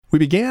We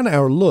began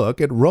our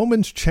look at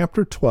Romans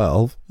chapter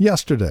 12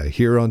 yesterday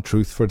here on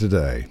Truth for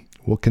Today.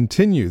 We'll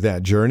continue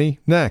that journey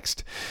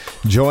next.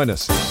 Join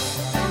us.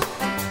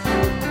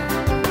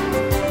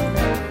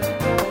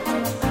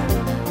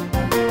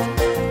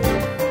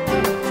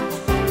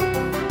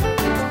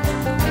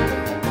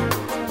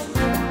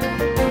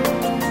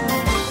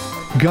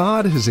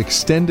 God has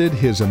extended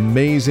His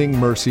amazing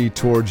mercy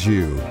towards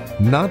you,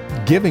 not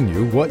giving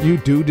you what you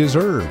do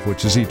deserve,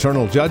 which is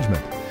eternal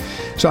judgment.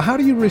 So how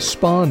do you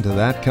respond to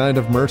that kind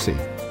of mercy?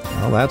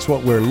 Well, that's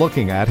what we're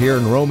looking at here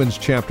in Romans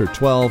chapter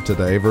 12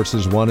 today,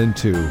 verses 1 and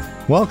 2.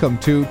 Welcome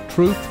to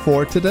Truth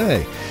for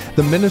Today,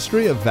 the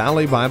ministry of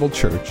Valley Bible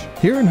Church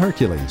here in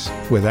Hercules,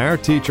 with our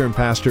teacher and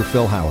pastor,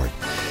 Phil Howard.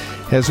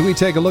 As we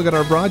take a look at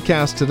our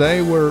broadcast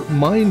today, we're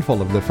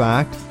mindful of the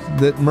fact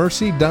that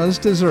mercy does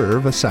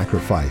deserve a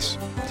sacrifice.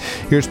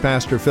 Here's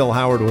Pastor Phil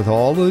Howard with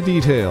all the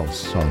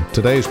details on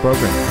today's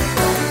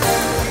program.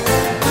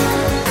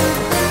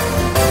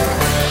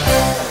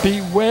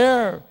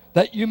 Beware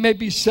that you may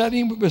be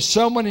sitting with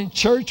someone in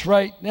church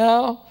right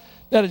now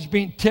that is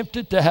being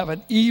tempted to have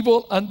an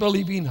evil,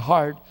 unbelieving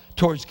heart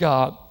towards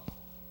God,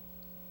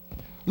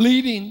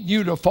 leading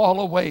you to fall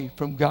away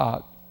from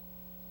God.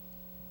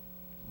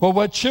 Well,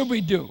 what should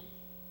we do?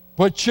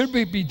 What should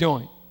we be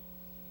doing?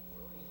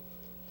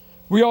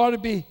 We ought to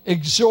be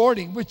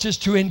exhorting, which is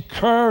to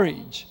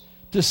encourage,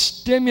 to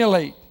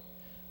stimulate,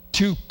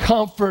 to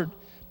comfort,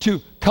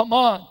 to come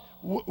on,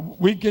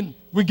 we can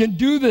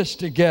do this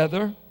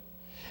together.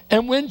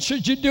 And when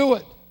should you do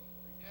it?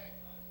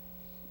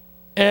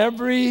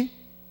 Every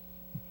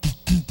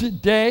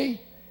day?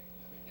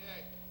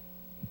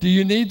 Do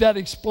you need that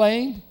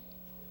explained?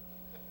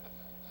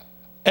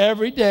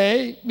 Every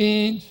day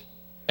means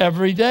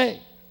every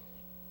day.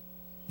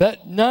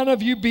 That none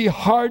of you be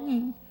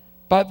hardened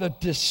by the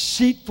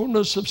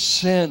deceitfulness of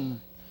sin.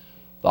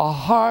 The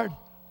heart,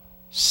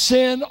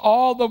 sin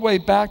all the way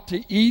back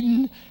to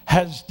Eden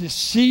has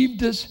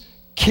deceived us,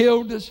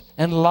 killed us,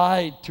 and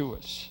lied to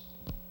us.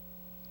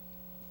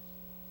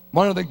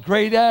 One of the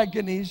great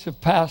agonies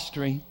of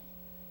pastoring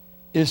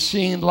is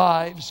seeing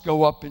lives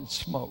go up in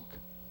smoke.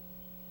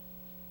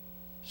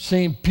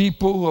 Seeing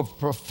people who have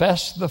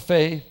professed the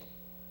faith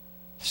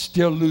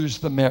still lose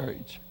the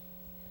marriage.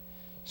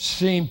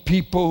 Seeing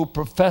people who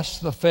profess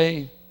the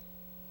faith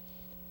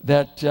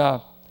that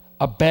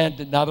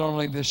abandon not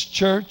only this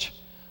church,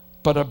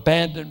 but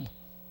abandoned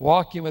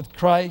walking with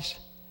Christ.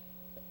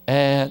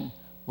 And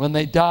when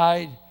they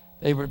died,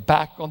 they were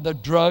back on the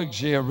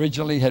drugs they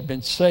originally had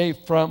been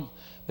saved from.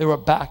 They were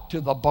back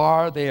to the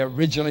bar they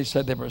originally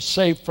said they were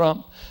saved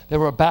from. They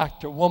were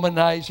back to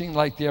womanizing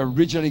like they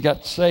originally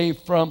got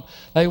saved from.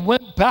 They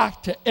went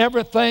back to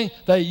everything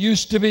they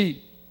used to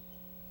be.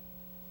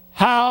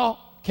 How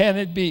can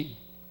it be?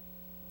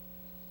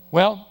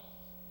 Well,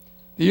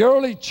 the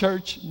early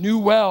church knew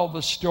well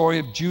the story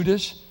of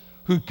Judas,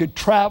 who could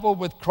travel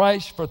with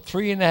Christ for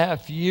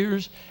 3.5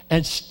 years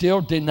and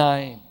still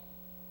deny Him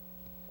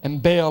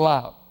and bail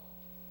out,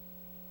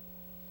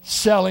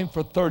 selling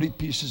for 30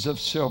 pieces of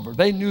silver.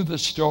 They knew the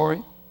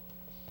story.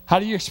 How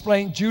do you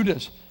explain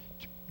Judas?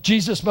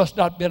 Jesus must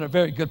not have been a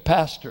very good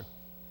pastor.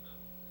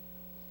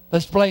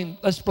 Let's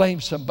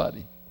blame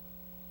somebody.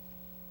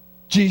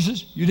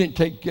 Jesus, you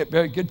didn't get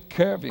very good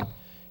care of him.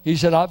 He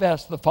said, I've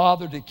asked the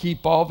Father to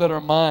keep all that are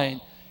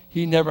mine.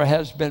 He never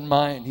has been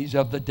mine. He's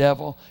of the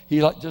devil. He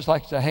just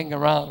likes to hang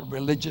around a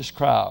religious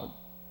crowd.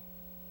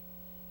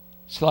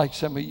 It's like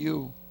some of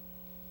you.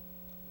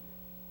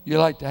 You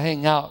like to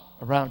hang out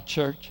around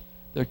church.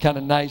 They're kind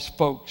of nice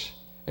folks.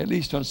 At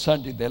least on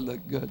Sunday they look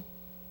good.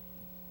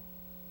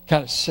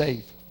 Kind of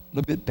safe. A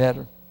little bit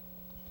better.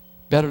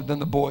 Better than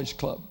the boys'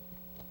 club.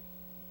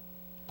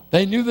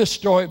 They knew the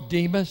story of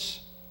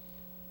Demas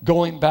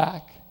going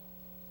back.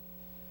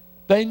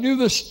 They knew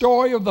the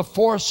story of the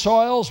 4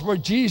 soils where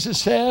Jesus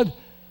said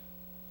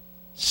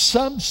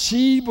some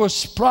seed was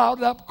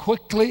sprouted up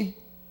quickly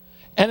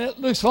and it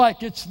looks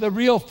like it's the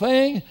real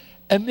thing.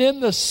 And then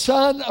the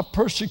sun of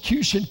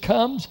persecution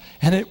comes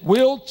and it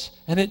wilts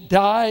and it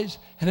dies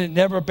and it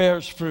never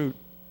bears fruit.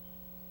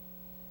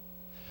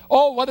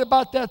 Oh, what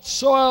about that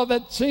soil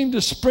that seemed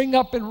to spring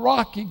up in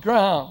rocky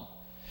ground?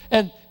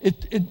 And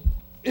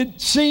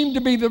it seemed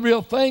to be the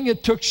real thing.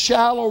 It took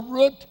shallow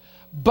root,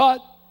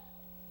 but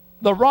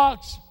the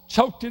rocks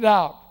choked it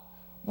out.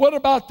 What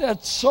about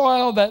that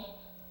soil that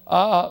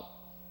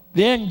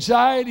the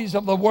anxieties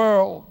of the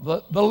world,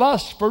 the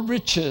lust for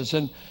riches,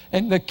 and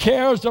the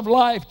cares of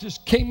life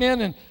just came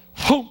in and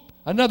whoop,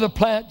 another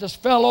plant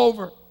just fell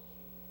over.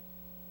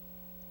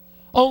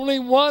 Only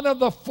one of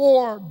the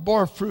 4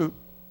 bore fruit.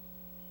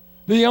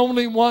 The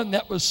only one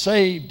that was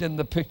saved in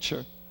the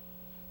picture.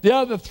 The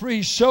other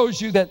 3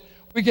 shows you that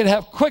we can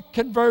have quick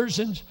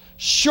conversions,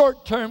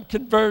 short-term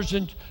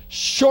conversions,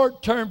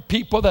 short-term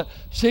people that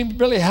seem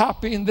really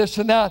happy in this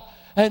and that.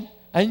 And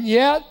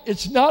yet,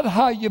 it's not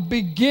how you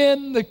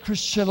begin the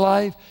Christian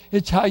life,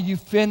 it's how you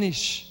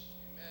finish.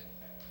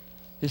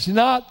 It's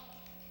not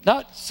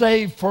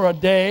saved for a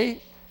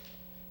day.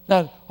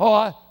 No,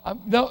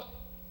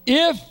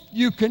 if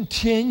you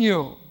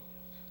continue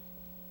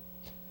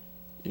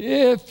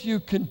if you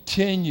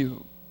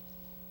continue.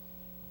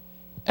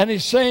 And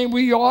he's saying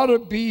we ought to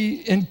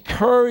be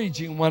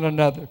encouraging one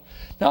another.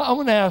 Now, I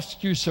want to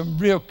ask you some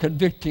real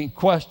convicting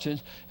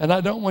questions, and I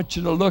don't want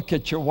you to look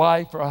at your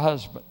wife or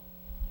husband.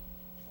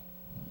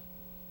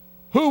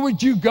 Who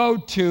would you go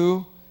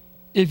to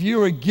if you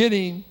were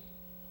getting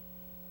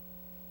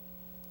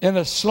in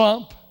a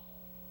slump,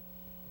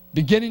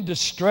 beginning to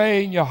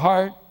stray in your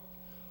heart?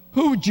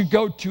 Who would you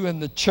go to in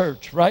the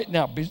church right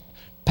now?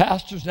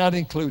 Pastors not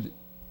included.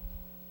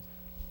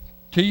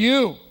 To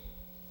you.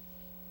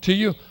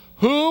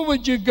 Who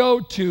would you go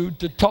to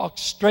talk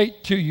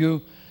straight to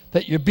you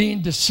that you're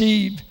being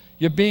deceived,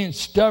 you're being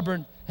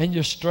stubborn, and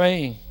you're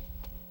straying?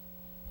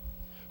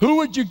 Who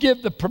would you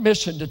give the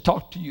permission to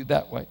talk to you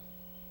that way?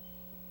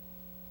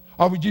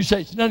 Or would you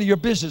say, it's none of your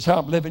business how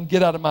I'm living,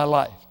 get out of my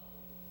life?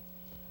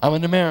 I'm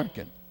an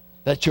American.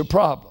 That's your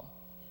problem.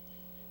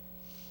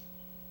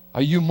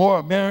 Are you more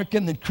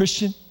American than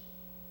Christian?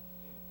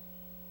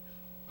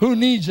 Who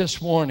needs this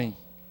warning?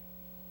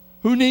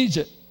 Who needs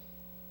it?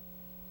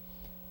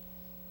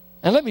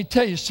 And let me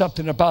tell you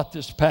something about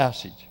this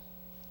passage.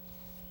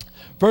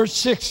 Verse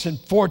 6 and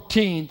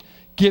 14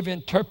 give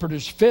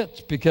interpreters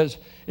fits because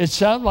it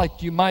sounds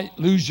like you might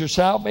lose your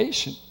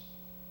salvation.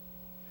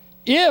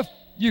 If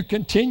you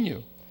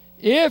continue.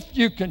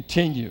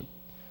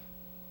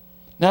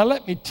 Now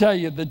let me tell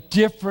you the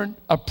different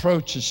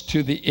approaches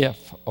to the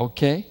if,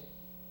 okay?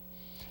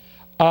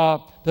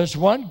 There's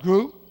one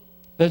group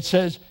that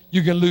says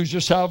you can lose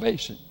your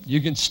salvation.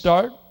 You can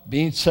start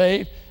being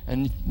saved,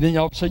 and then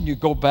all of a sudden you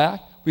go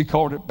back. We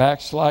called it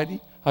backsliding.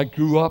 I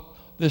grew up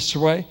this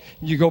way.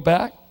 And you go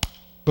back,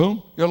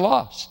 boom, you're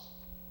lost.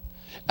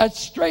 That's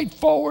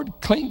straightforward,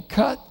 clean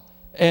cut,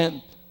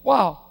 and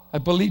wow, I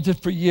believed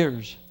it for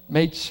years.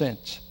 Made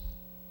sense.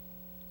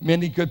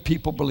 Many good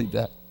people believe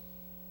that.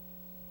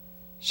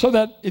 So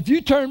that if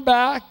you turn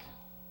back,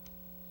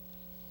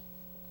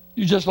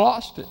 you just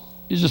lost it.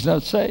 You're just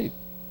not saved.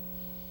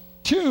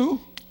 Two,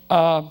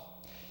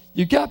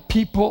 you got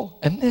people,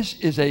 and this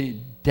is a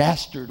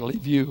dastardly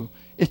view,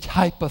 it's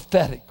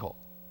hypothetical.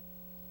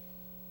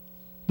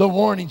 The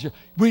warnings are,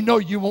 we know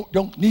you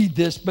don't need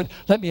this, but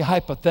let me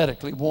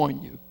hypothetically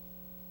warn you.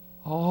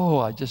 Oh,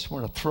 I just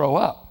want to throw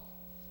up.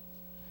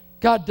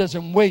 God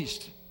doesn't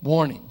waste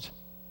warnings.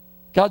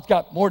 God's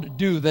got more to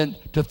do than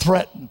to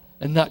threaten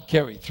and not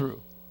carry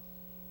through.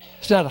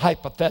 It's not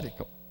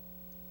hypothetical.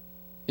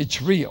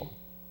 It's real.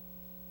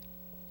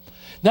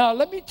 Now,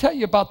 let me tell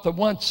you about the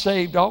once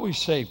saved, always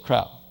saved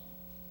crowd.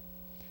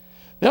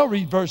 They'll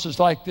read verses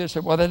like this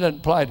and, well, that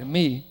doesn't apply to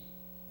me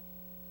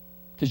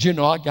because, you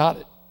know, I got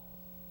it.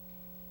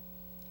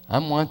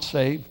 I'm once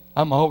saved.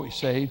 I'm always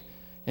saved.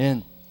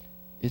 And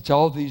it's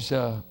all these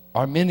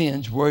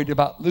Arminians worried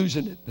about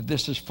losing it that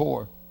this is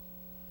for.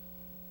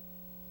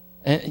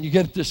 And you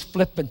get this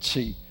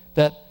flippancy,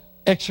 that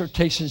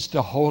exhortations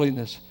to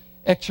holiness,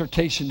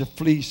 exhortation to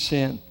flee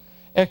sin,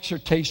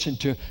 exhortation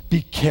to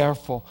be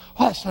careful.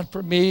 Oh, that's not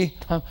for me.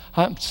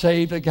 I'm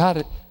saved. I got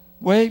it.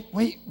 Wait.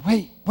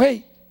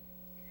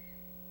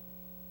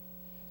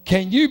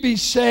 Can you be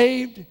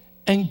saved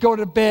and go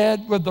to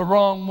bed with the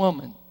wrong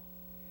woman?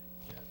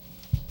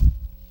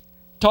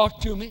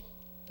 Talk to me.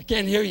 I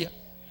can't hear you.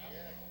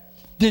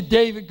 Did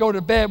David go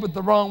to bed with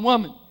the wrong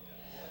woman?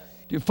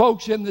 Do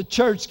folks in the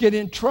church get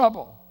in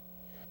trouble?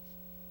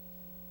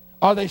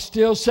 Are they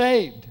still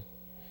saved?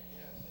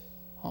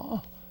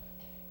 Oh,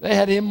 they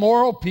had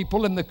immoral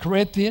people in the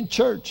Corinthian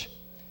church.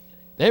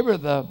 They were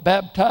the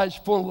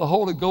baptized, full of the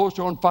Holy Ghost,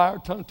 on fire,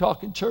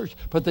 tongue-talking church,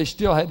 but they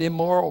still had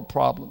immoral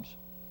problems,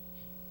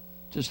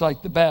 just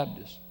like the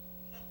Baptists.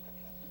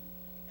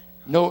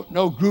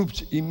 No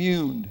groups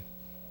immune.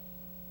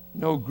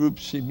 No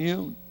groups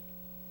immune.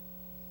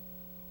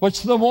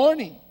 What's the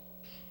warning?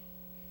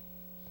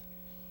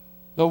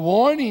 The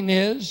warning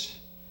is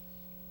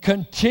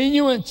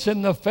continuance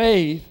in the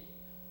faith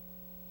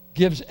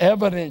gives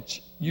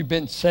evidence you've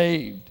been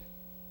saved.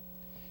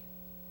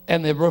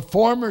 And the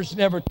reformers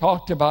never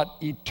talked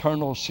about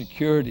eternal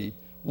security.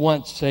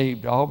 Once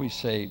saved, always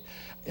saved.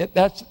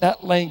 That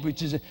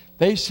language is,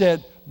 they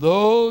said,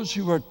 those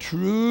who are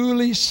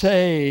truly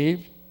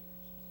saved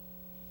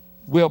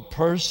will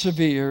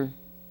persevere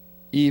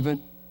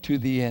even to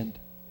the end.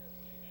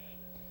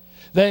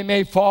 They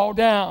may fall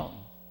down.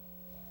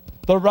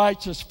 The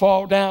righteous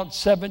fall down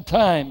 7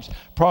 times,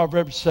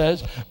 Proverbs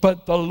says,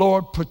 but the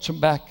Lord puts them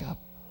back up.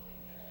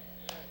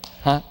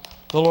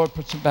 The Lord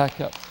puts them back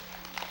up.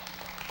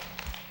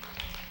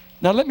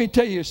 Now let me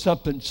tell you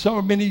something.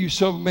 So many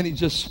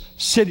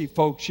just city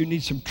folks, you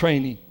need some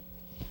training.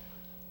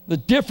 The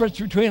difference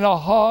between a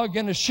hog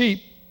and a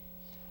sheep,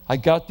 I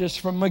got this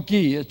from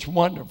McGee. It's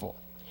wonderful.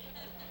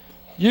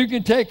 You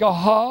can take a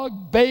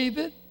hog, bathe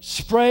it,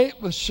 spray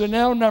it with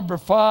Chanel No.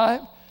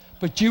 5,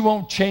 but you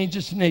won't change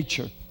its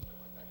nature.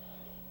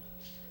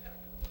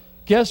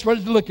 Guess what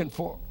it's looking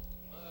for?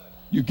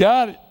 You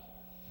got it.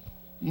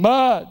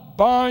 Mud,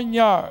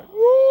 barnyard.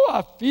 Ooh,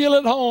 I feel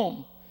at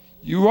home.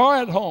 You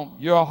are at home.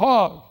 You're a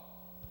hog.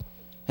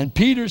 And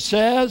Peter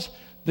says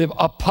the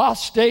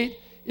apostate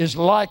is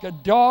like a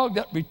dog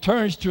that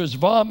returns to his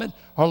vomit,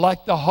 or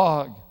like the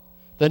hog.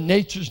 The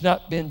nature's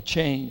not been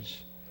changed.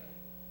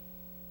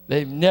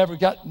 They've never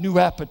got new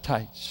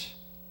appetites.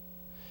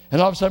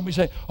 And all of a sudden we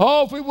say,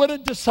 oh, if we would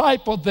have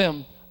discipled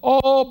them.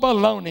 Oh,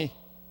 baloney.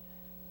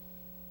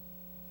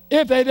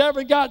 If they'd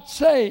ever got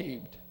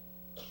saved.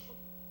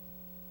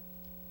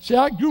 See,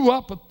 I grew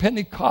up with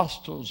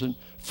Pentecostals and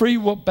Free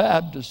Will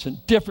Baptists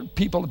and different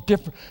people,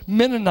 different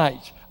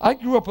Mennonites. I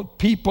grew up with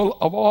people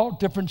of all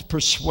different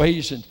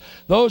persuasions.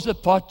 Those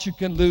that thought you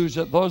can lose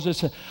it, those that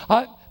said,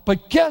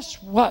 but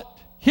guess what?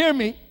 Hear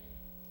me.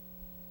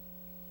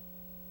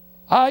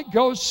 I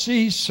go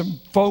see some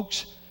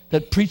folks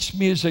that preached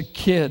me as a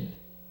kid,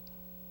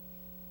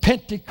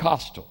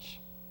 Pentecostals,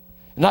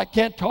 and I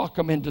can't talk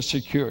them into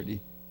security.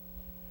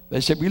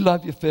 They said, we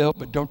love you, Phil,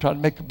 but don't try to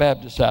make a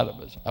Baptist out of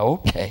us.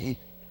 Okay.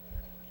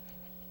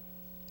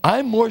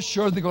 I'm more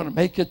sure they're going to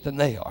make it than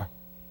they are,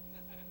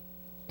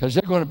 because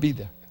they're going to be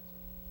there.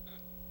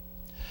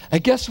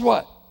 And guess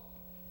what?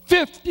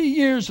 50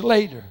 years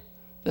later,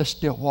 they're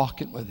still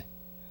walking with him.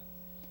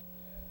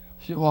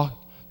 Still walking.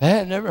 They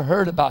had never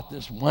heard about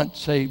this once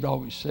saved,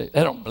 always saved.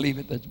 They don't believe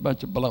it. That's a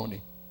bunch of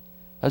baloney.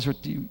 That's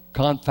what you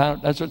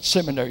confound. That's what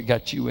seminary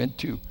got you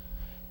into.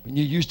 When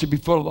you used to be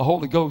full of the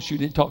Holy Ghost, you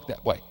didn't talk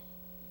that way.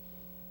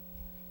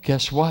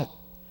 Guess what?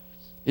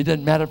 It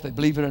doesn't matter if they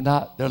believe it or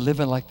not. They're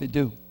living like they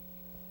do.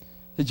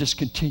 They just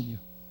continue.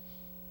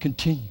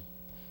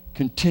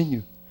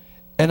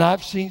 And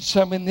I've seen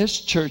some in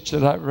this church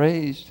that I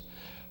raised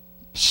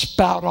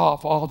spout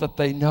off all that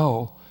they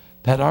know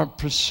that aren't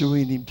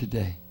pursuing him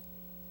today.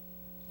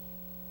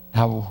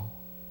 Now,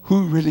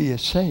 who really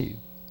is saved?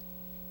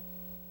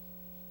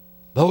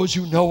 Those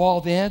who know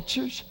all the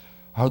answers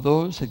are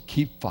those that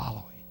keep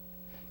following.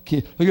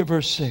 Look at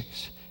verse 6.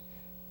 It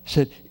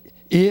said,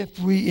 if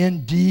we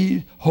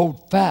indeed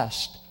hold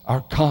fast our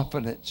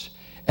confidence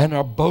and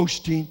are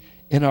boasting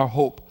in our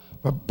hope.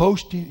 We're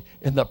boasting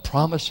in the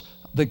promise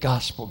the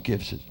gospel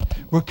gives us.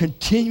 We're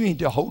continuing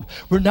to hold.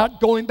 We're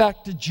not going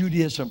back to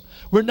Judaism.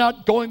 We're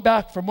not going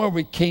back from where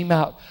we came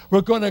out.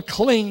 We're going to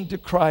cling to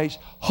Christ,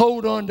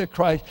 hold on to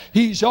Christ.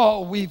 He's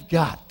all we've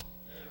got.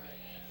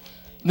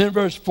 And then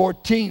verse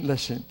 14,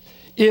 listen.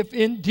 If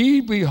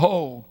indeed we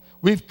hold,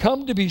 we've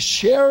come to be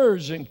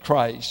sharers in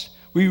Christ.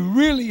 We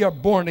really are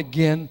born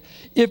again.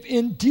 If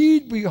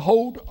indeed we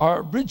hold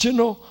our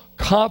original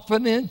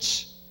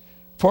confidence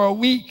for a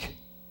week,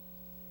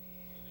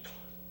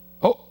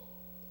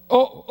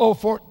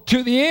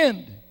 to the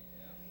end.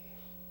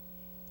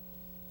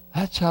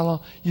 That's how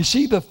long. You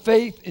see, the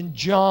faith in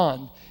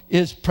John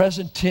is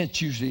present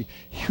tense usually.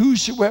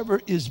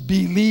 Whosoever is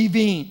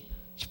believing,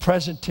 it's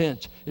present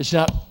tense. It's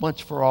not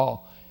once for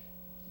all.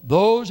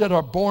 Those that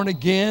are born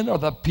again are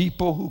the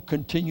people who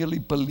continually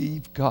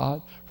believe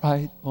God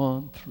right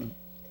on through.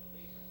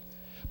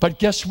 But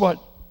guess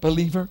what,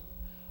 believer?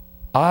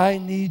 I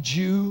need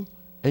you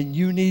and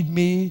you need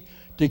me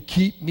to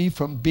keep me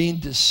from being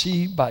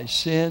deceived by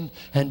sin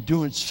and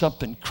doing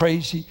something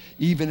crazy,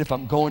 even if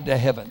I'm going to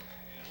heaven.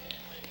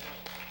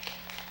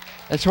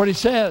 That's what he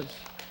says.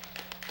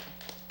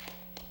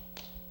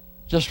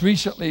 Just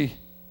recently,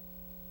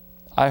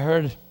 I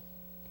heard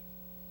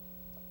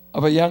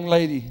of a young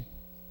lady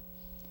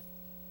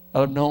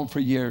that I've known for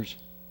years,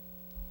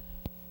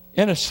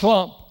 in a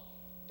slump,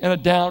 in a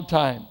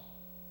downtime,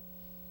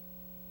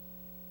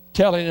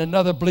 telling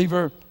another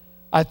believer,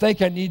 I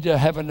think I need to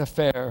have an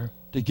affair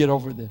to get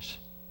over this.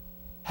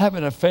 Have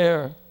an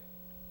affair,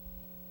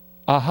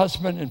 a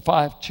husband and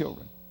 5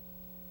 children.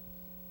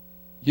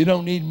 You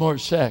don't need more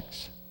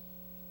sex.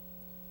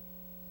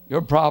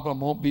 Your problem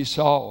won't be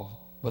solved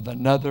with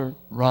another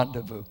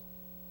rendezvous.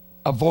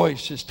 A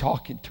voice is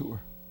talking to her.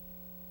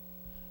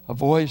 A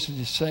voice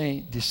is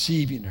saying,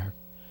 deceiving her.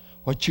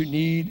 What you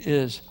need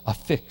is a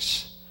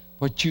fix.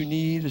 What you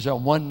need is a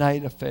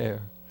one-night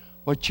affair.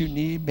 What you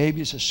need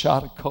maybe is a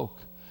shot of Coke.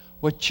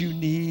 What you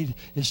need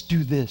is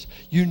do this.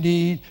 You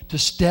need to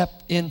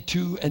step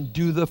into and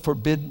do the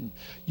forbidden.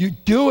 You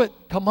do it.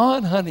 Come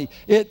on, honey.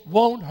 It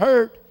won't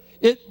hurt.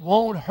 It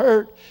won't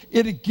hurt.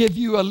 It'll give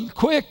you a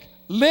quick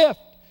lift.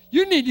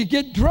 You need to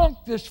get drunk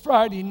this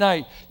Friday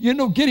night. You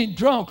know, getting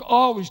drunk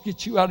always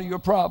gets you out of your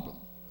problem.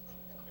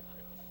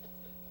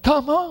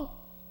 Come on.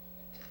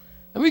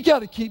 And we got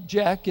to keep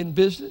Jack in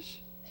business.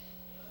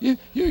 You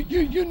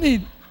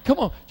need, come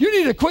on. You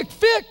need a quick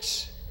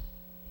fix.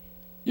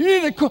 You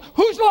need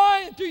who's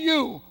lying to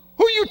you?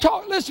 Who you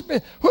talk?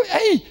 Listen,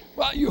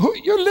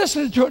 you're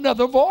listening to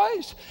another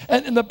voice.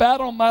 And the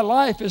battle of my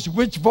life is,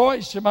 which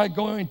voice am I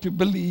going to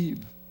believe?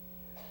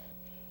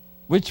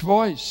 Which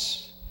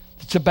voice?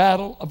 It's a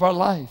battle of our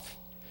life.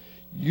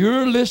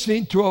 You're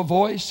listening to a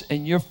voice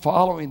and you're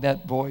following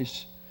that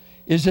voice.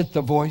 Is it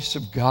the voice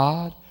of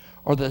God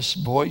or this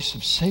voice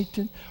of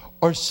Satan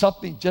or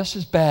something just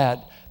as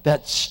bad,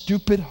 that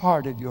stupid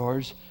heart of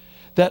yours?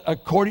 That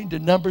according to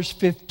Numbers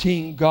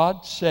 15,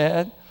 God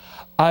said,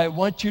 I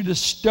want you to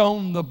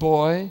stone the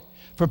boy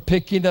for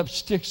picking up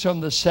sticks on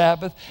the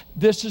Sabbath.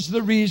 This is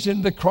the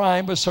reason the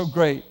crime was so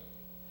great.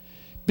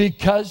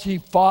 Because he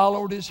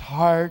followed his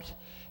heart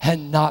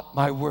and not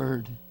my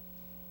word.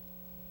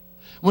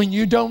 When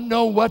you don't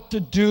know what to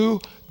do,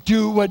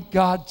 do what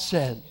God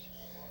says.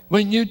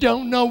 When you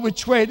don't know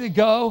which way to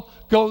go,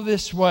 go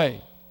this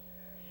way.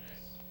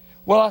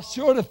 Well, I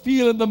sort of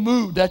feel in the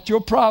mood. That's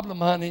your problem,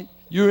 honey.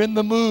 You're in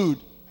the mood.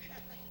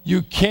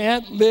 You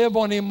can't live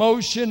on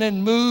emotion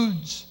and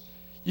moods.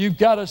 You've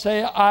got to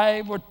say, I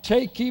will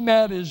take him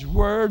at his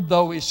word,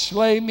 though he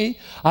slay me.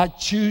 I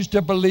choose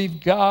to believe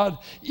God.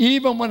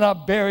 Even when I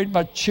buried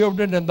my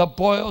children and the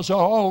boils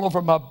are all over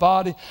my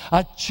body,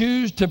 I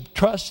choose to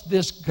trust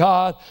this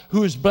God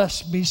who has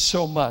blessed me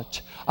so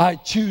much. I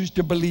choose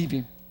to believe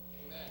him.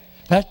 Amen.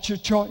 That's your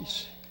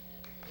choice.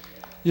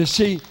 You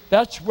see,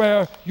 that's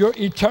where your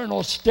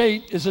eternal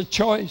state is a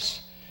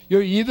choice.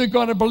 You're either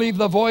going to believe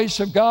the voice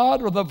of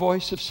God or the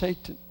voice of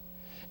Satan.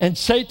 And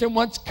Satan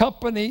wants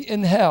company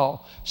in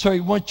hell, so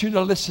he wants you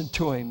to listen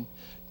to him.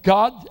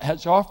 God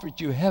has offered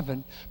you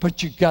heaven,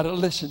 but you've got to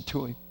listen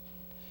to him.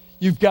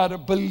 You've got to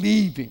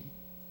believe him.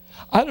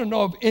 I don't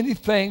know of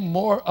anything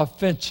more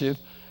offensive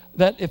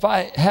than if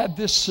I had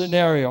this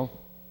scenario.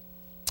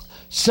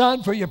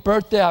 Son, for your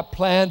birthday, I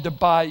plan to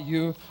buy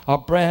you a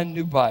brand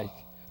new bike.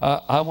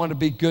 I want to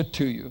be good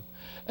to you.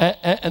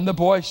 And the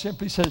boy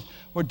simply says,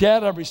 well,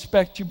 Dad, I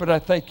respect you, but I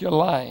think you're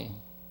lying.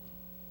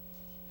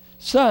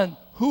 Son,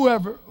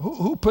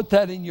 who put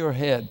that in your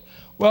head?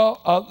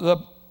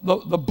 Well,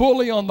 the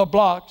bully on the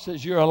block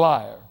says you're a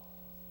liar.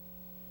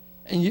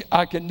 And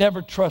I can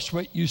never trust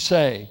what you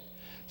say.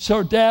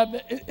 So,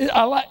 Dad,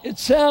 it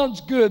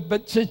sounds good,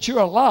 but since you're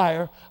a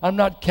liar, I'm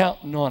not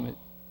counting on it.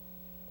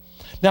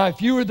 Now,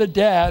 if you were the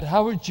dad,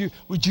 how would you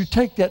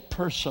take that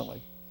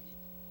personally?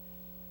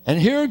 And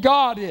here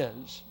God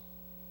is.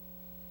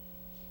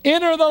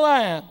 Enter the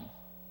land.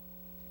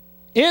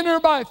 Enter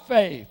by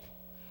faith.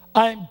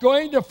 I'm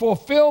going to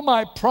fulfill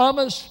my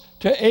promise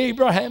to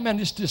Abraham and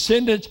his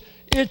descendants.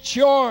 It's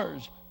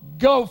yours.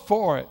 Go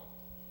for it.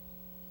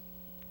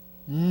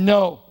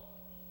 No.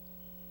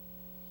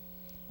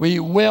 We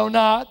will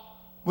not.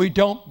 We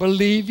don't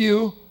believe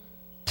you.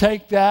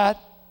 Take that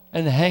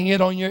and hang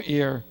it on your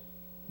ear.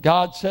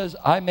 God says,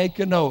 I make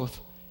an oath.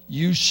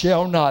 You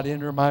shall not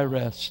enter my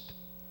rest.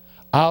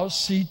 I'll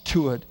see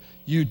to it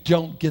you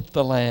don't get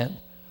the land.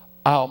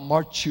 I'll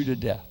march you to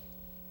death.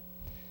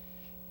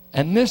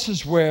 And this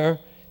is where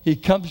he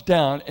comes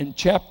down in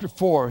chapter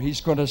 4.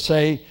 He's going to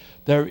say,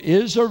 there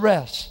is a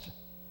rest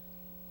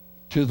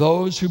to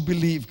those who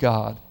believe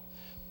God.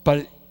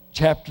 But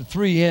chapter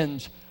 3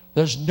 ends,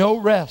 there's no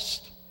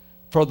rest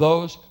for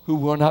those who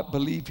will not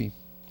believe him.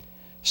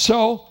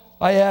 So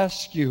I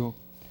ask you,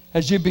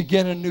 as you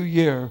begin a new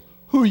year,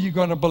 who are you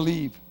going to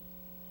believe?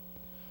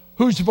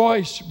 Whose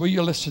voice will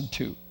you listen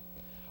to?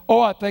 Oh,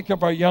 I think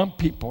of our young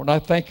people, and I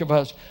think of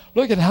us.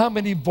 Look at how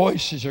many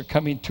voices are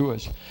coming to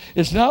us.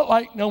 It's not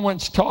like no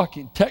one's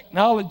talking.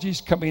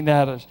 Technology's coming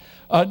at us.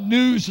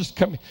 News is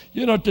coming.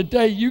 You know,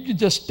 today you can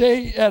just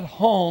stay at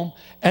home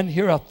and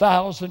hear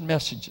 1,000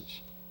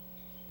 messages.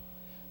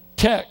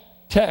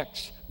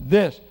 Text,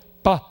 this,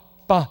 ba.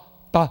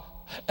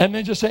 And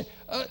then just say,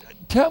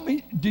 tell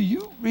me, do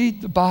you read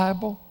the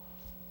Bible?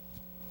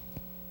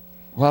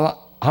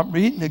 Well, I'm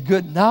reading a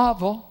good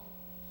novel.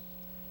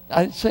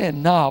 I didn't say a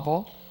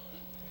novel.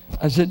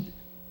 I said,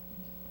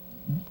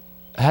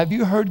 have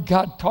you heard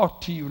God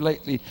talk to you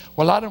lately?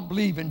 Well, I don't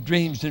believe in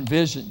dreams and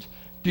visions.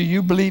 Do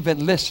you believe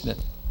in listening?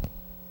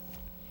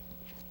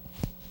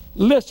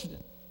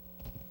 Listening.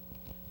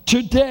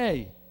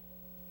 Today,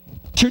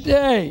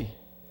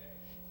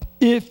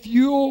 if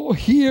you'll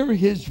hear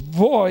his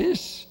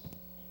voice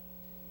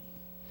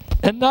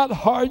and not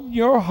harden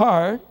your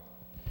heart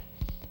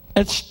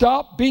and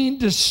stop being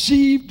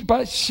deceived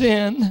by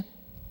sin,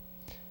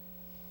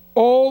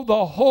 oh,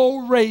 the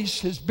whole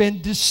race has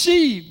been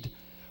deceived.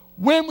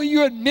 When will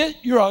you admit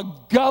you're a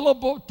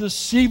gullible,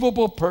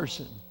 deceivable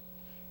person?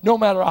 No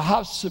matter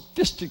how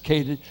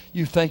sophisticated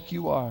you think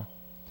you are.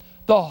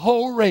 The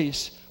whole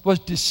race was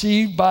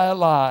deceived by a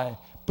lie.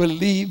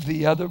 Believe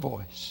the other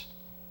voice.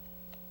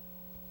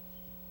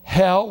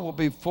 Hell will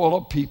be full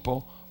of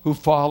people who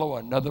follow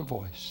another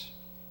voice.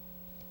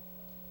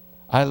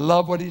 I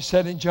love what he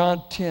said in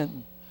John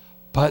 10.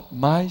 But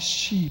my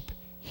sheep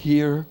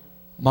hear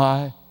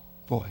my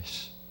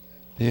voice.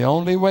 The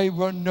only way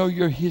we'll know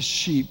you're his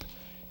sheep,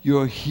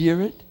 you'll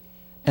hear it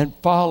and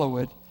follow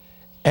it,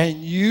 and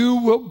you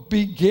will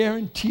be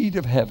guaranteed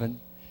of heaven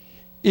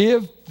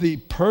if the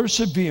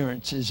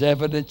perseverance is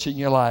evidence in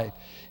your life.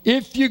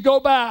 If you go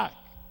back,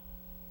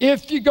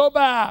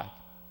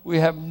 we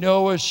have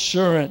no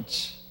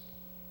assurance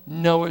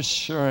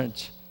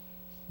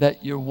that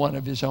you're one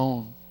of his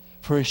own.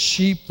 For a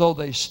sheep, though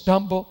they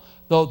stumble,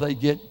 though they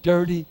get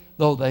dirty,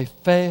 though they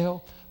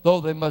fail, though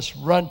they must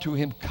run to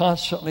him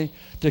constantly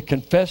to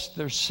confess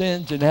their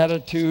sins and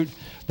attitude,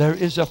 there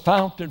is a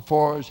fountain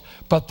for us,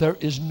 but there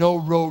is no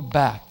road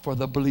back for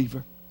the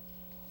believer.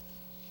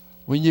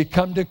 When you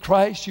come to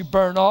Christ, you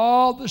burn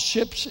all the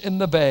ships in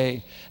the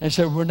bay and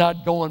say, we're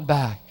not going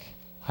back.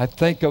 I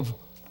think of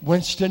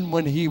Winston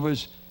when he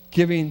was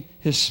giving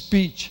his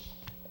speech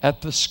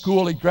at the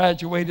school he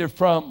graduated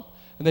from,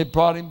 and they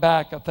brought him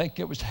back. I think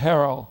it was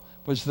Harrow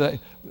was the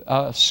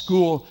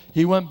school.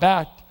 He went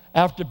back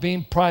after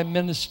being Prime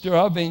Minister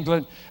of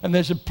England, and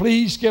they said,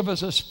 please give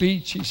us a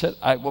speech. He said,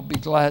 I will be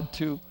glad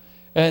to.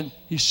 And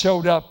he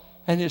showed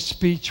up, and his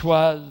speech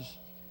was,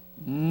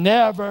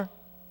 never,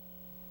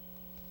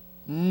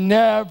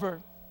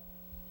 never,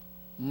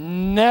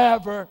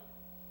 never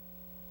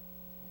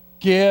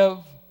give.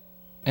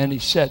 And he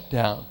sat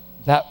down.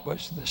 That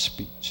was the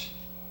speech.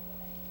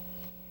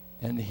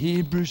 And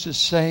Hebrews is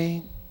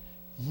saying,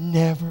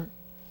 never,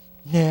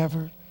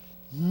 never,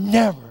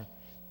 never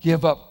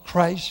give up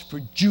Christ for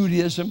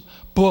Judaism,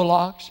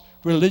 bullocks,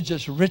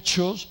 religious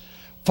rituals,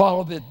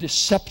 follow the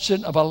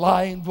deception of a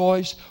lying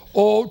voice.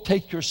 Oh,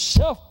 take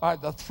yourself by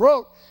the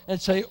throat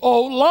and say,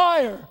 oh,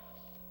 liar,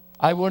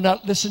 I will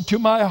not listen to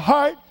my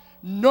heart,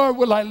 nor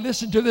will I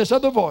listen to this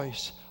other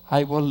voice.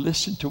 I will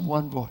listen to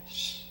one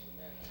voice,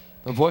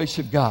 the voice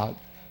of God.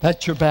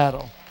 That's your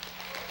battle.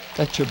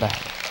 That's your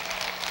battle.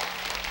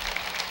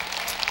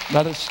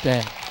 Let us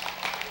stand.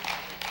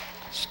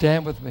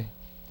 Stand with me.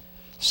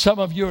 Some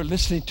of you are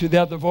listening to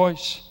the other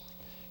voice.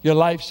 Your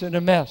life's in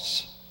a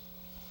mess.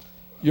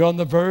 You're on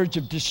the verge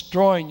of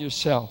destroying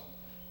yourself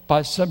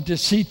by some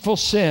deceitful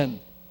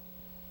sin.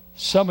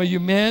 Some of you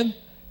men,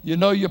 you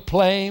know you're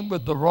playing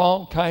with the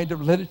wrong kind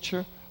of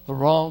literature, the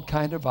wrong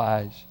kind of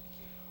eyes.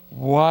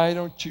 Why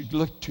don't you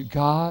look to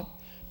God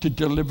to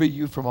deliver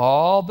you from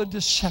all the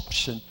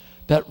deception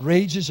that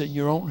rages in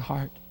your own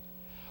heart?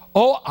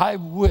 Oh, I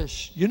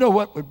wish, you know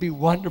what would be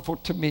wonderful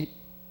to me?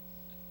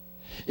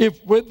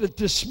 If with the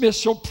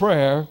dismissal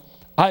prayer,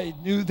 I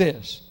knew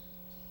this,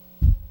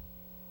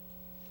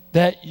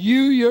 that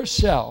you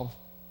yourself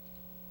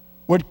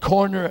would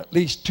corner at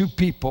least 2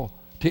 people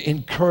to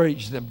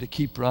encourage them to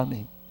keep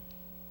running.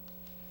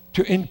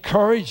 To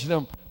encourage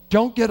them,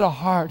 don't get a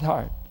hard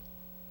heart.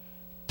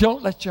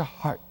 Don't let your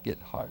heart get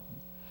hardened.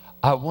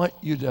 I want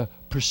you to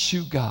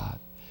pursue God.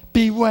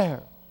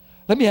 Beware.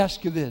 Let me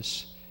ask you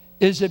this.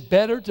 Is it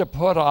better to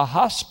put a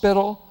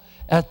hospital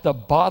at the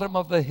bottom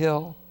of the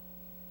hill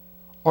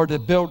or to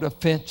build a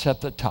fence at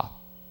the top?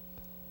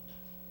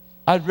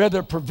 I'd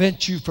rather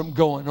prevent you from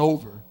going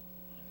over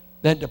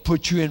than to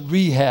put you in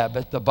rehab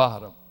at the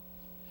bottom.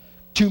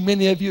 Too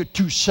many of you are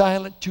too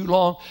silent too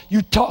long.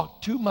 You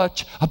talk too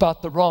much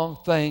about the wrong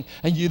thing,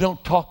 and you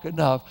don't talk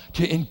enough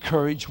to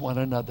encourage one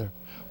another.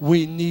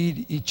 We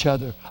need each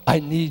other. I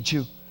need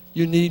you.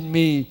 You need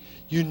me.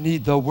 You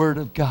need the Word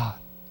of God.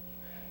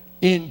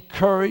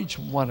 Encourage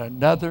one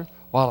another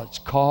while it's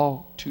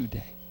called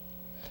today.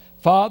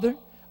 Father,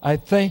 I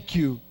thank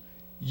you.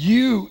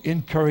 You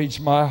encourage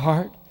my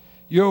heart.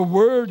 Your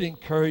Word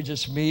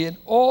encourages me. And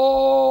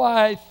oh,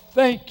 I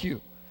thank you.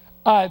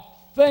 I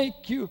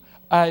thank you.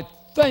 I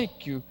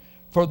thank you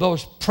for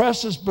those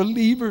precious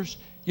believers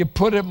you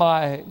put in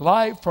my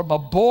life from a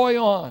boy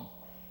on,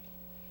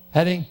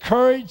 had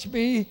encouraged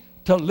me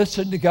to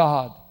listen to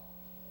God.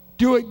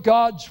 Do it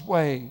God's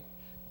way.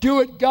 Do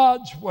it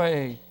God's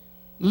way.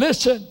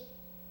 Listen.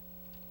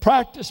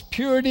 Practice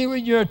purity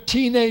when you're a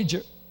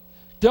teenager.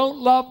 Don't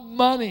love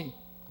money.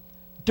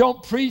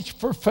 Don't preach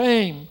for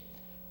fame.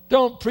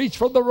 Don't preach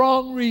for the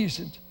wrong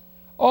reasons.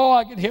 Oh,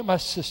 I can hear my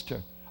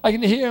sister. I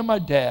can hear my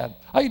dad.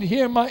 I can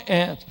hear my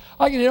aunts.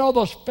 I can hear all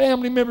those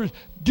family members.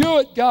 Do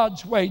it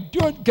God's way.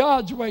 Do it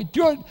God's way.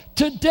 Do it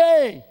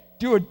today.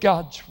 Do it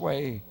God's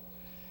way.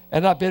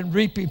 And I've been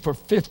reaping for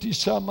 50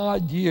 some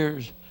odd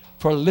years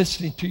for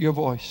listening to your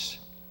voice.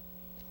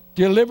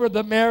 Deliver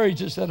the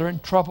marriages that are in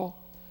trouble,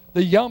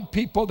 the young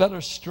people that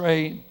are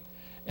straying,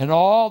 and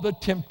all the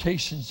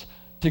temptations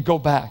to go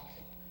back,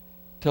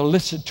 to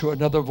listen to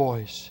another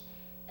voice.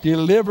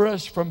 Deliver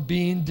us from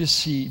being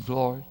deceived,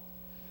 Lord.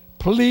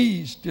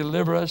 Please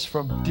deliver us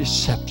from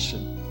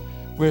deception.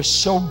 We're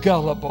so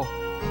gullible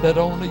that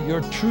only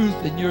your truth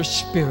and your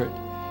Spirit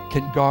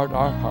can guard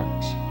our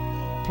hearts.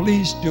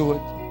 Please do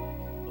it.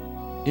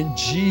 In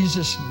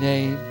Jesus'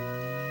 name,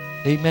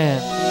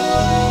 amen.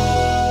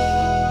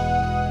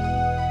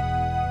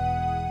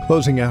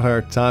 Closing out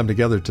our time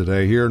together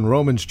today here in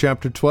Romans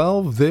chapter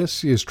 12,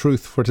 this is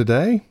Truth for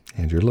Today,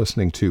 and you're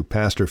listening to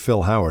Pastor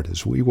Phil Howard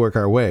as we work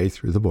our way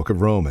through the book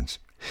of Romans.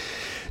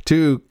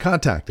 To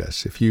contact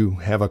us if you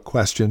have a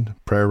question,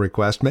 prayer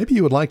request, maybe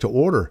you would like to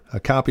order a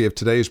copy of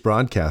today's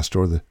broadcast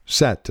or the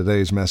set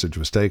today's message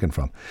was taken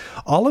from.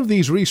 All of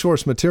these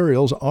resource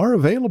materials are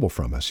available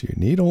from us. You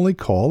need only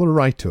call or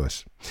write to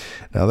us.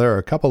 Now, there are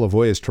a couple of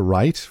ways to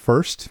write.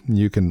 First,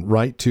 you can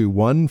write to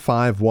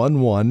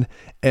 1511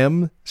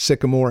 M.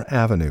 Sycamore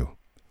Avenue,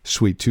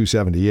 Suite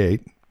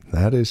 278.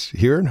 That is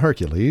here in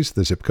Hercules.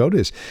 The zip code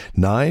is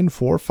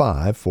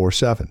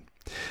 94547.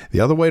 The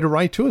other way to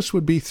write to us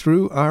would be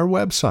through our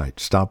website.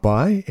 Stop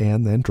by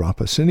and then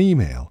drop us an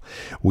email.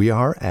 We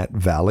are at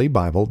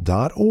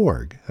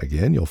valleybible.org.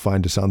 Again, you'll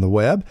find us on the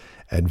web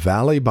at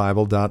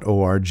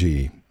valleybible.org.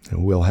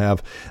 And we'll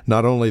have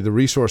not only the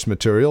resource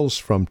materials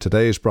from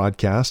today's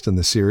broadcast and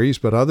the series,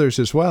 but others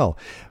as well,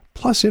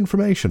 plus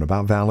information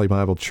about Valley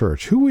Bible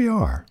Church, who we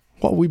are,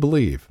 what we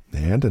believe,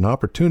 and an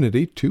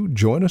opportunity to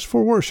join us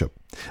for worship.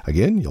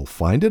 Again, you'll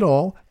find it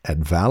all at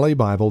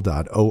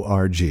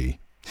valleybible.org.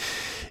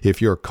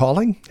 If you're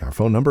calling, our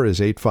phone number is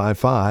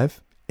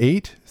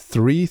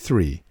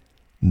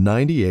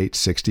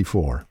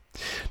 855-833-9864.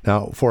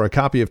 Now, for a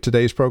copy of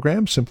today's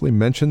program, simply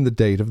mention the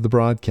date of the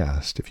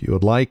broadcast. If you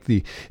would like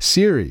the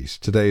series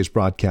today's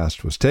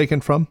broadcast was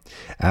taken from,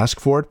 ask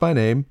for it by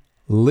name,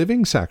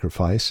 Living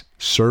Sacrifice,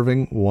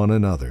 Serving One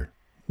Another.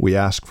 We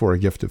ask for a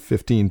gift of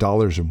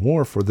 $15 or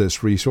more for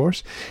this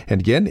resource. And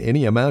again,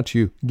 any amount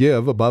you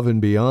give above and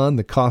beyond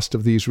the cost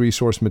of these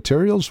resource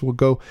materials will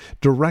go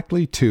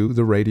directly to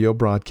the radio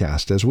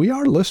broadcast, as we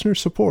are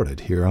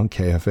listener-supported here on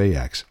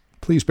KFAX.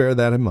 Please bear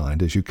that in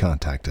mind as you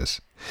contact us.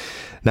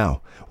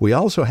 Now, we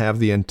also have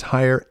the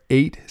entire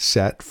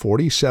 8-set,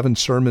 47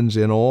 sermons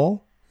in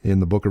all, in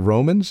the book of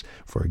Romans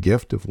for a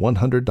gift of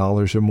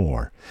 $100 or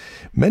more.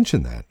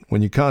 Mention that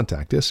when you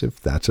contact us if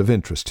that's of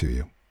interest to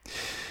you.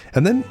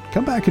 And then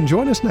come back and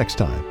join us next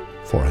time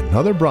for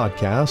another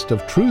broadcast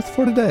of Truth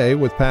for Today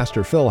with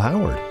Pastor Phil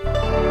Howard.